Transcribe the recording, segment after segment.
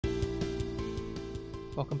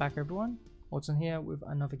Welcome back everyone, Molton here with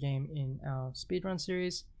another game in our speedrun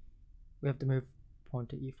series. We have to move pawn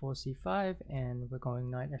to e4, c5 and we're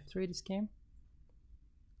going knight f3 this game.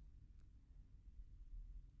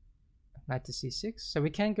 Knight to c6, so we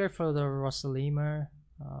can go for the Rossolimo.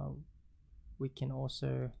 We can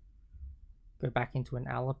also go back into an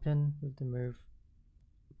Alapin with the move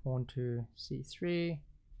pawn to c3.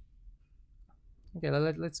 Okay,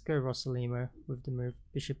 let's go Rossolimo with the move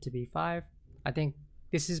bishop to b5. I think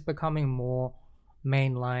this is becoming more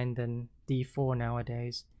mainline than d4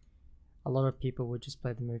 nowadays. A lot of people would just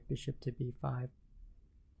play the move bishop to b5.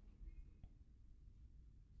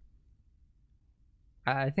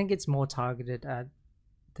 I think it's more targeted at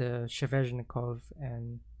the Shevchnikov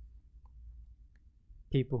and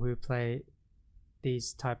people who play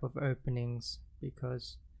these type of openings,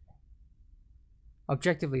 because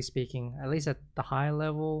objectively speaking, at least at the higher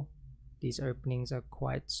level, these openings are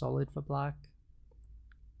quite solid for black.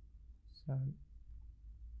 So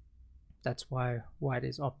that's why white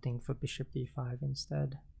is opting for bishop b5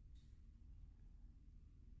 instead.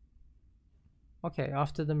 Okay,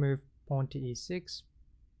 after the move pawn to e6,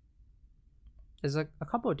 there's a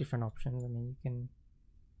couple of different options. I mean,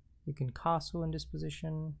 you can castle in this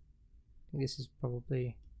position. I think this is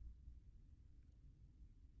probably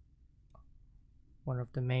one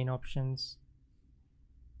of the main options.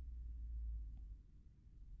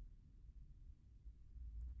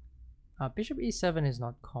 Bishop e7 is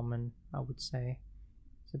not common, I would say.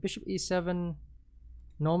 So bishop e7,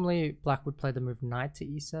 normally black would play the move knight to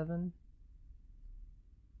e7.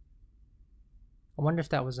 I wonder if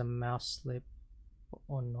that was a mouse slip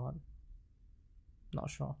or not.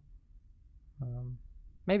 Not sure.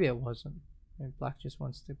 Maybe it wasn't. Maybe black just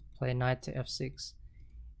wants to play knight to f6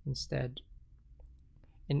 instead.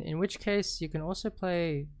 In which case you can also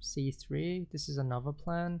play c3. This is another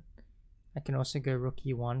plan. I can also go rook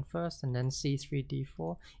e1 first and then c3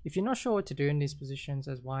 d4. If you're not sure what to do in these positions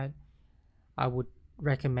as white, I would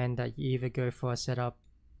recommend that you either go for a setup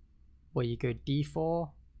where you go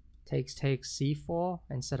d4, takes c4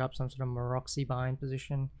 and set up some sort of Maroczy bind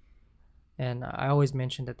position. And I always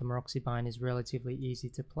mention that the Maroczy bind is relatively easy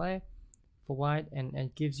to play for white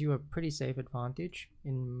and gives you a pretty safe advantage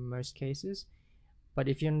in most cases. But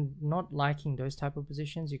if you're not liking those type of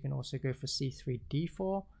positions, you can also go for c3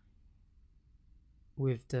 d4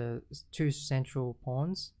 with the two central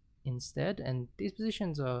pawns instead, and these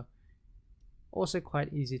positions are also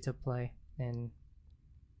quite easy to play and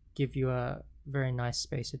give you a very nice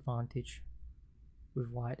space advantage with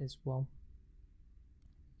white as well.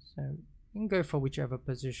 So you can go for whichever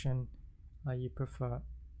position you prefer.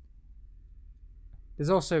 There's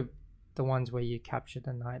also the ones where you capture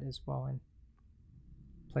the knight as well and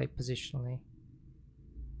play positionally.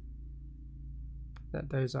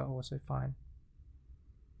 Those are also fine.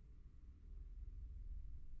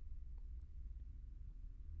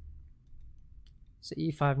 So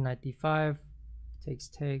e5, knight d5,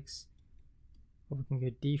 takes, or we can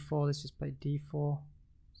go d4. Let's just play d4.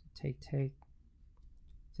 So take.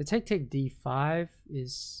 So take d5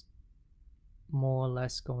 is more or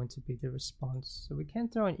less going to be the response. So we can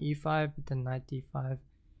throw an e5 with the knight d5.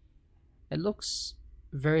 It looks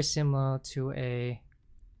very similar to a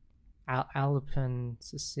Alapin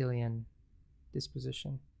Sicilian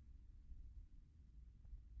disposition.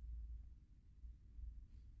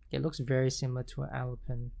 It looks very similar to an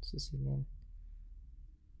Alapin Sicilian,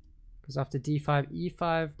 because after d5,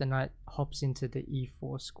 e5, the knight hops into the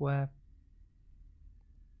e4 square.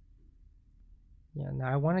 Yeah,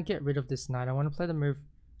 now I want to get rid of this knight. I want to play the move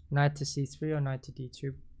knight to c3 or knight to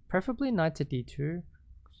d2, preferably knight to d2.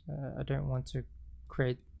 I don't want to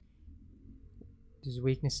create these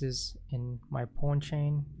weaknesses in my pawn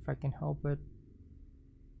chain if I can help it.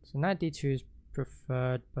 So knight d2 is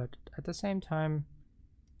preferred, but at the same time,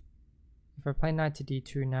 if I play knight to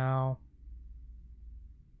d2 now,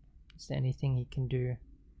 is there anything he can do?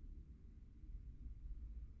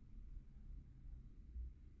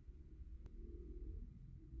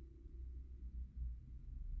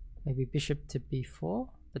 Maybe bishop to b4,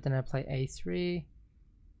 but then I play a3.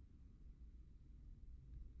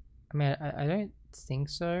 I mean, I don't think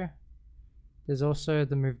so. There's also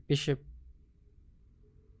the move bishop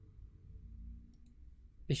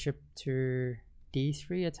to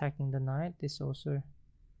d3, attacking the knight. This also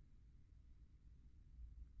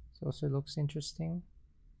looks interesting.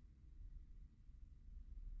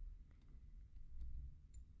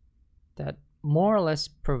 That more or less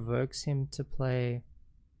provokes him to play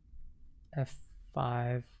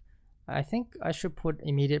f5. I think I should put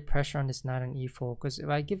immediate pressure on this knight on e4, because if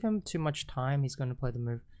I give him too much time, he's going to play the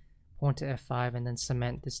move pawn to f5 and then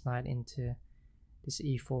cement this knight into this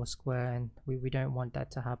e4 square, and we don't want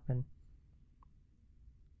that to happen.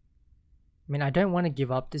 I mean, I don't want to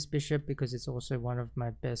give up this bishop because it's also one of my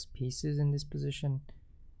best pieces in this position,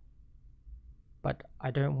 but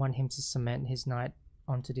I don't want him to cement his knight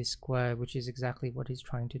onto this square, which is exactly what he's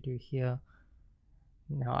trying to do here.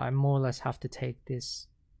 Now I more or less have to take this,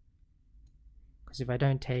 because if I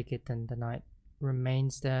don't take it, then the knight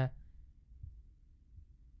remains there.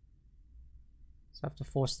 So I have to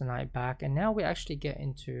force the knight back, and now we actually get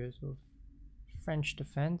into sort of French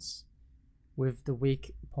defense with the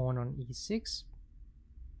weak pawn on e6.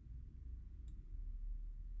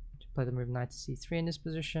 To play the move knight to c3 in this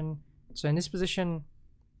position. So in this position,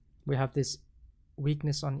 we have this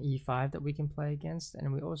weakness on e5 that we can play against,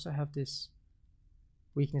 and we also have this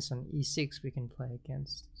weakness on e6 we can play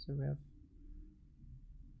against. So we have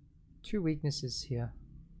two weaknesses here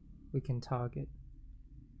we can target.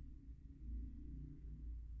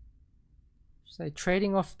 So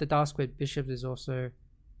trading off the dark squared bishops is also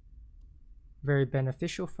very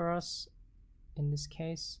beneficial for us in this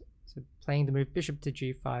case. So playing the move bishop to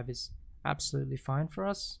g5 is absolutely fine for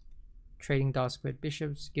us. Trading dark squared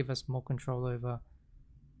bishops give us more control over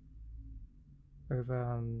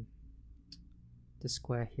the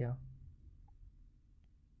square here.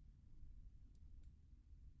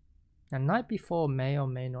 Now knight b4 may or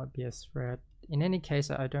may not be a threat. In any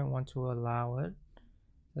case, I don't want to allow it.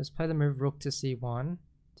 Let's play the move rook to c1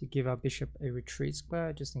 to give our bishop a retreat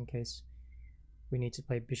square, just in case we need to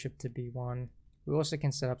play bishop to b1. We also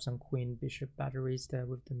can set up some queen bishop batteries there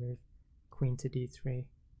with the move queen to d3.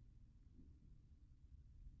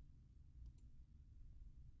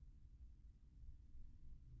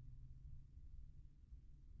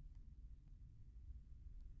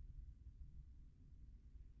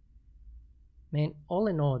 I mean, all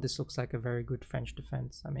in all, this looks like a very good French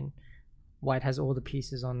defense. I mean, white has all the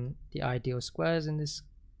pieces on the ideal squares in this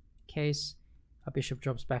case. Our bishop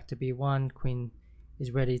drops back to b1, queen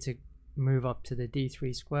is ready to move up to the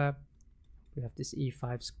d3 square. We have this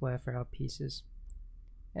e5 square for our pieces,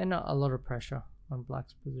 and a lot of pressure on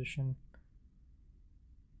black's position.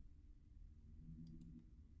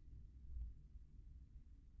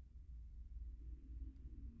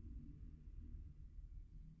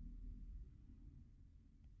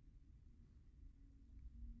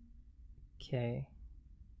 Okay,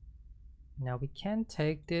 now we can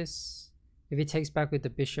take this. If he takes back with the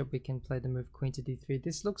bishop, we can play the move queen to d3.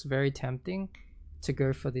 This looks very tempting to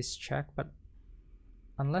go for this check, but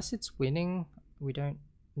unless it's winning, we don't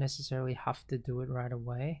necessarily have to do it right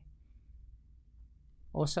away.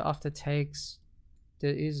 Also, after takes,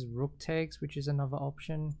 there is rook takes, which is another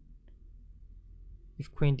option.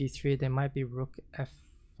 If queen d3, there might be rook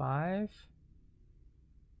f5.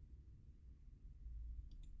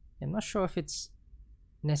 I'm not sure if it's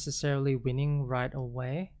necessarily winning right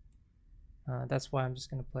away. That's why I'm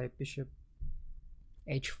just going to play bishop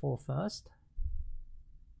h4 first.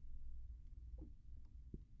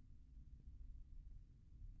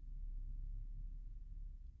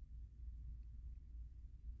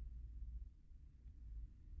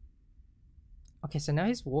 Okay, so now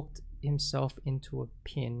he's walked himself into a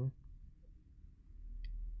pin.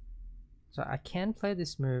 So I can play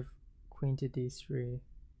this move, queen to d3.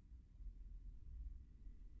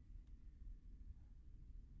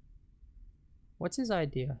 What's his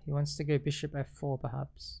idea? He wants to go bishop f4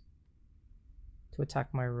 perhaps to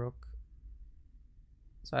attack my rook.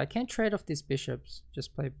 So I can't trade off these bishops,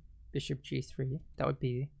 just play bishop g3. That would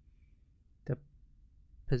be the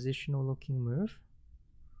positional looking move.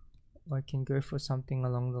 Or I can go for something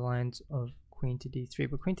along the lines of queen to d3,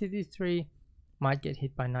 but queen to d3 might get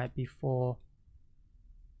hit by knight b4.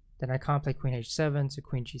 Then I can't play queen h7, so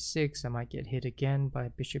queen g6. I might get hit again by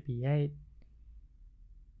bishop e8.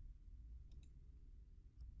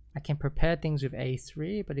 I can prepare things with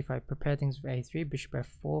a3, but if I prepare things with a3, bishop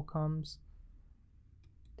f4 comes.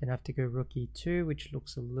 Then I have to go rook e2, which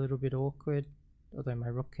looks a little bit awkward, although my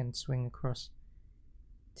rook can swing across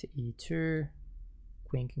to e2.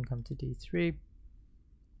 Queen can come to d3.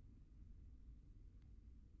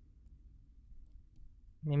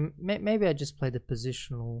 I mean, maybe I just play the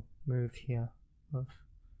positional move here of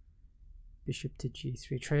bishop to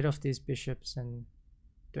g3. Trade off these bishops and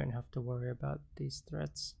don't have to worry about these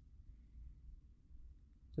threats.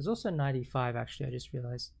 There's also knight e5 actually, I just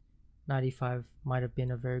realized. Knight e5 might have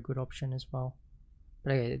been a very good option as well.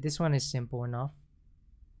 But okay, this one is simple enough.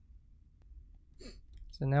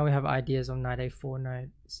 So now we have ideas of knight a4, knight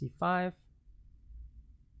c5.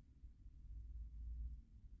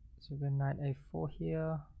 So we go knight a4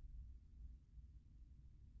 here.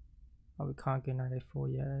 Oh, we can't go knight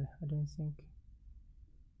a4 yet, I don't think.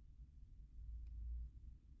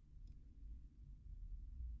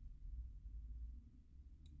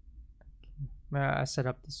 I set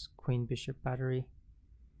up this queen bishop battery.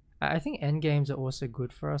 I think endgames are also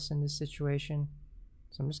good for us in this situation.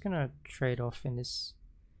 So I'm just gonna trade off in this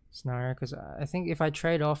scenario, because I think if I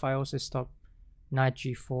trade off, I also stop knight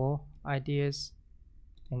g4 ideas.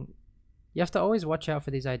 And you have to always watch out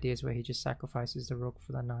for these ideas where he just sacrifices the rook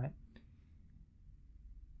for the knight.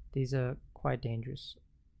 These are quite dangerous.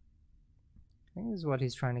 I think this is what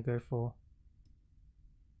he's trying to go for.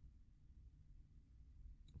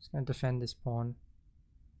 He's going to defend this pawn.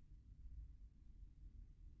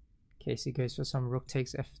 In case he goes for some rook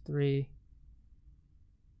takes f3.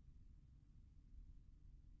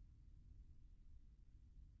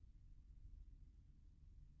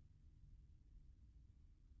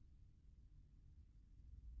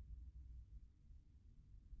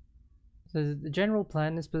 So the general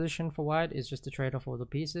plan in this position for white is just to trade off all the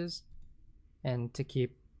pieces and to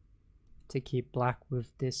keep black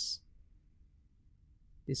with this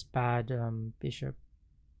bad bishop.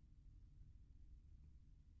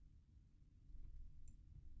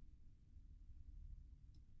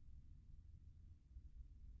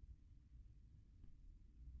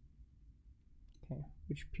 Okay,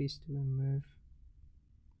 which piece do we move?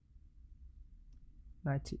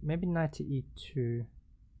 Maybe knight to e2.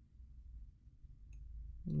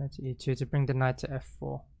 Knight to e2 to bring the knight to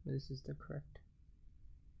f4. This is the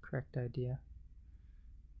correct idea.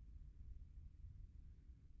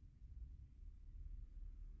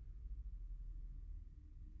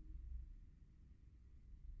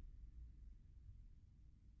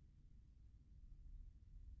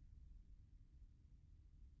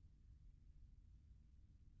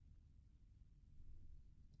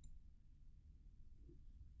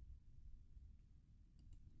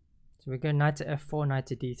 So we go knight to f4, knight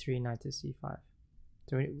to d3, knight to c5.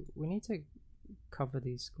 So we need to cover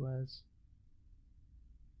these squares.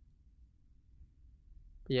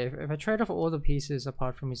 But yeah, if I trade off all the pieces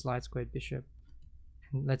apart from his light squared bishop,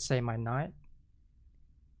 and let's say my knight,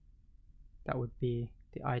 that would be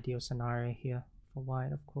the ideal scenario here for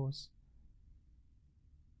white, of course.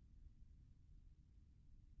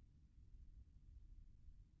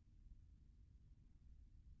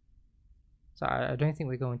 So I don't think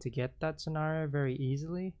we're going to get that scenario very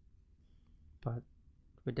easily, but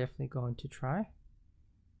we're definitely going to try.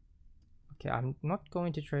 Okay, I'm not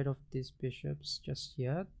going to trade off these bishops just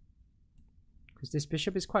yet, because this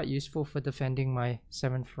bishop is quite useful for defending my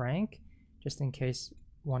 7th rank, just in case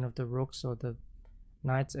one of the rooks or the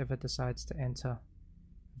knights ever decides to enter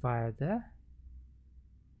via there.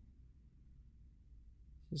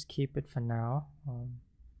 Just keep it for now.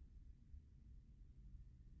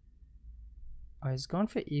 Oh, he's gone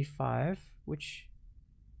for e5, which,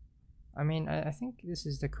 I mean, I think this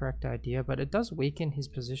is the correct idea, but it does weaken his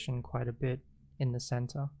position quite a bit in the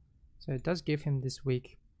center. So it does give him this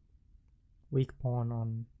weak pawn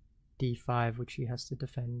on d5, which he has to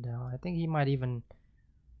defend now. I think he might even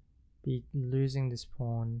be losing this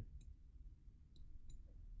pawn.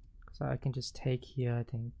 So I can just take here, I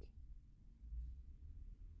think.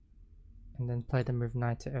 And then play the move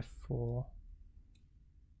knight to f4.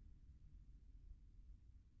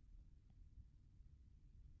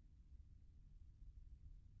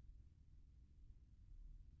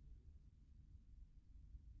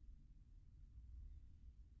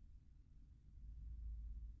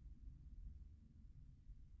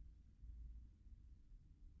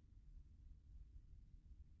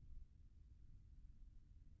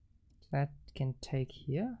 That can take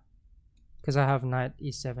here, because I have knight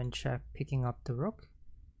e7 check picking up the rook.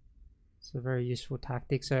 It's a very useful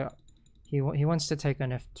tactic. So he wants to take on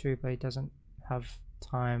f2, but he doesn't have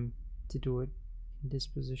time to do it in this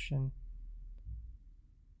position.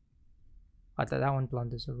 Oh, that one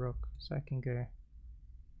blunders a rook, so I can go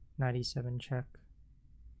knight e7 check.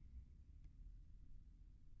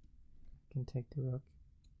 I can take the rook.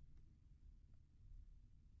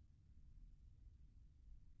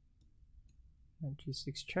 Knight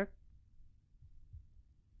g6 check.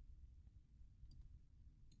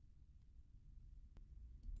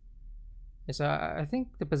 Yeah, so I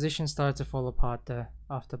think the position started to fall apart there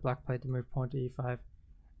after black played the move pawn to e5.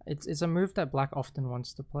 It's a move that black often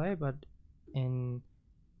wants to play, but in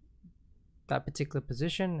that particular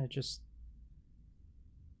position it just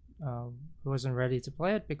wasn't ready to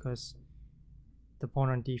play it because the pawn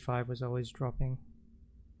on d5 was always dropping.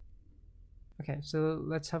 Okay, so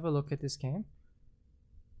let's have a look at this game.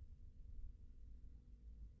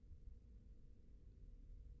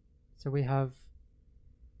 So we have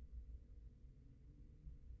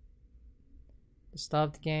the start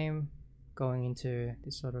of the game going into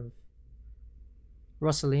this sort of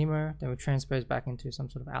Rossalimo, then we transpose back into some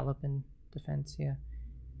sort of Alapin defense here.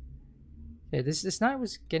 Yeah, this knight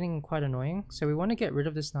was getting quite annoying, so we want to get rid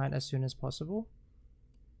of this knight as soon as possible.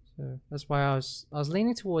 So that's why I was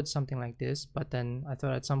leaning towards something like this, but then I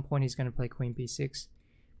thought at some point he's going to play queen b6.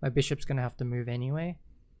 My bishop's going to have to move anyway,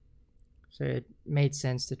 so it made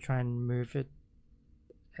sense to try and move it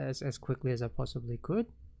as quickly as I possibly could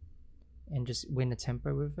and just win a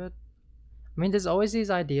tempo with it. I mean, there's always these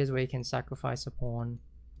ideas where you can sacrifice a pawn,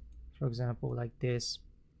 for example, like this,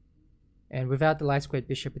 and without the light squared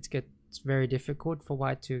bishop it's very difficult for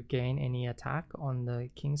white to gain any attack on the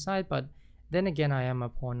king side. But then again, I am a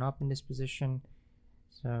pawn up in this position,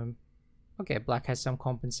 so okay, black has some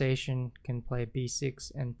compensation, can play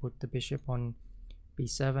b6 and put the bishop on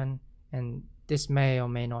b7, and this may or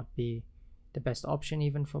may not be the best option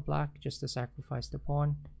even for black, just to sacrifice the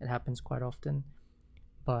pawn. It happens quite often,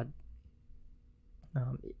 but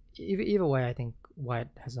either way, I think white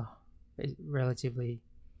has a relatively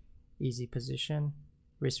easy position,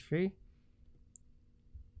 risk-free.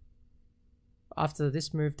 After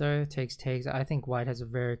this move though, takes, I think white has a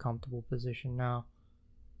very comfortable position now.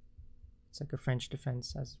 It's like a French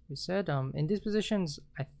defense, as we said. In these positions,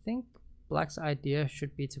 I think black's idea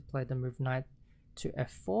should be to play the move knight to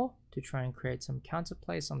f4 to try and create some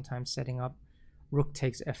counterplay, sometimes setting up rook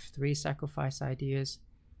takes f3 sacrifice ideas,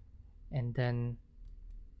 and then,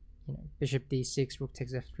 you know, bishop d6, rook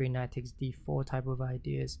takes f3, knight takes d4 type of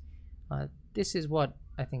ideas. This is what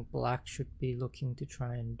I think black should be looking to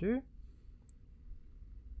try and do.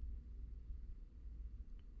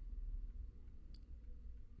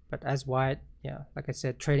 But as white, yeah, like I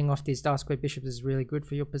said, trading off these dark squared bishops is really good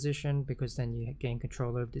for your position, because then you gain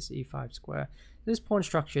control over this e5 square. This pawn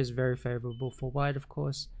structure is very favorable for white, of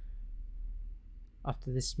course.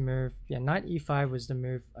 After this move, yeah, knight e5 was the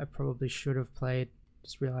move I probably should have played.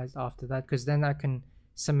 Just realized after that, because then I can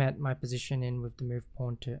cement my position in with the move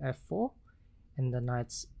pawn to f4, and the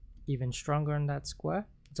knight's even stronger in that square.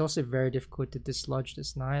 It's also very difficult to dislodge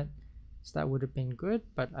this knight, so that would have been good.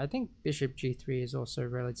 But I think bishop g3 is also a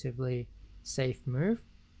relatively safe move,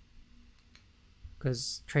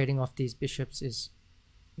 because trading off these bishops is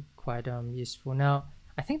quite useful. Now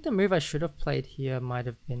I think the move I should have played here might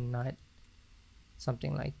have been knight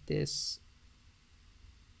something like this,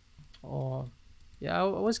 or yeah, I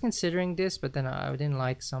was considering this, but then I didn't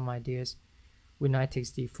like some ideas with knight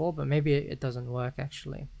takes d4, but maybe it doesn't work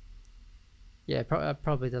actually. Yeah, it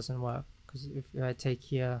probably doesn't work, because if I take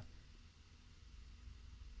here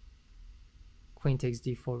queen takes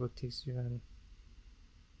d4, rook takes d1.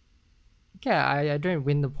 Okay, I don't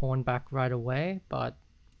win the pawn back right away, but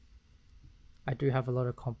I do have a lot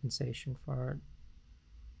of compensation for it.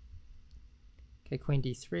 Okay, queen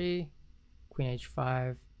d3, queen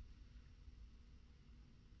h5.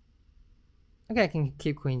 Okay, I can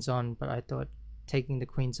keep queens on, but I thought taking the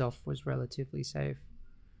queens off was relatively safe,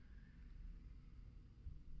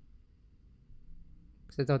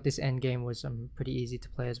 because I thought this endgame was pretty easy to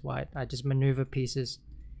play as white. I just maneuver pieces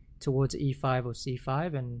towards e5 or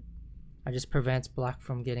c5, and I just prevents black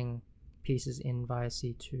from getting pieces in via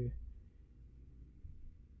c2.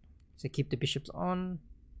 So keep the bishops on,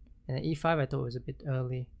 and then e5 I thought was a bit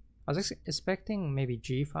early. I was expecting maybe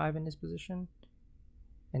g5 in this position,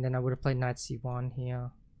 and then I would have played knight c1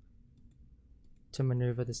 here to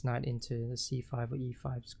maneuver this knight into the c5 or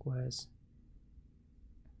e5 squares,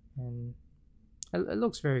 and it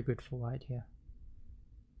looks very good for white here.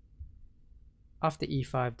 After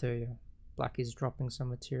e5 though, yeah, black is dropping some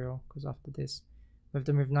material, because after this we have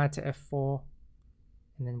to move knight to f4,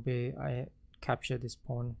 and then I capture this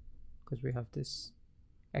pawn, because we have this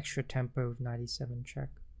extra tempo of knight e7 check,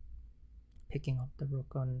 picking up the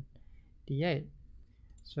rook on d8.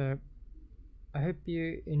 So I hope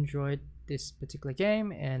you enjoyed this particular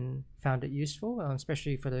game and found it useful,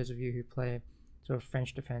 especially for those of you who play sort of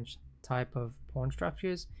French defense type of pawn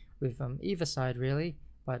structures with either side really,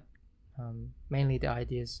 but mainly the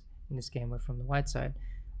ideas in this game were from the white side.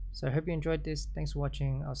 So I hope you enjoyed this. Thanks for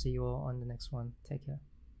watching. I'll see you all on the next one. Take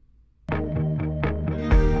care.